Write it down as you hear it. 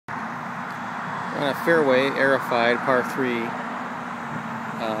On a fairway, aerified, par 3.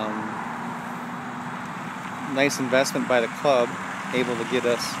 Nice investment by the club, able to get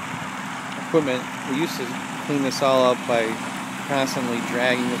us equipment. We used to clean this all up by constantly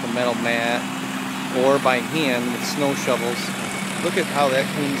dragging with a metal mat or by hand with snow shovels. Look at how that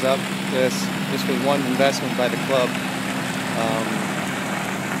cleans up this just with one investment by the club.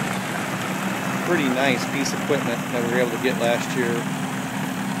 Pretty nice piece of equipment that we were able to get last year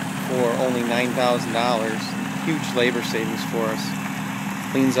for only $9,000. Huge labor savings for us.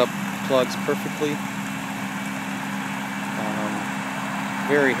 Cleans up plugs perfectly.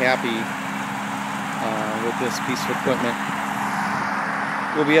 Very happy with this piece of equipment.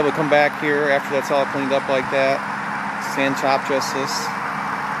 We'll be able to come back here after that's all cleaned up like that, sand chop just this,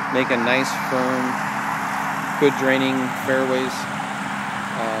 make a nice firm, good draining fairways.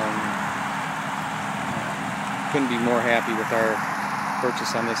 Couldn't be more happy with our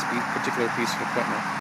purchase on this particular piece of equipment.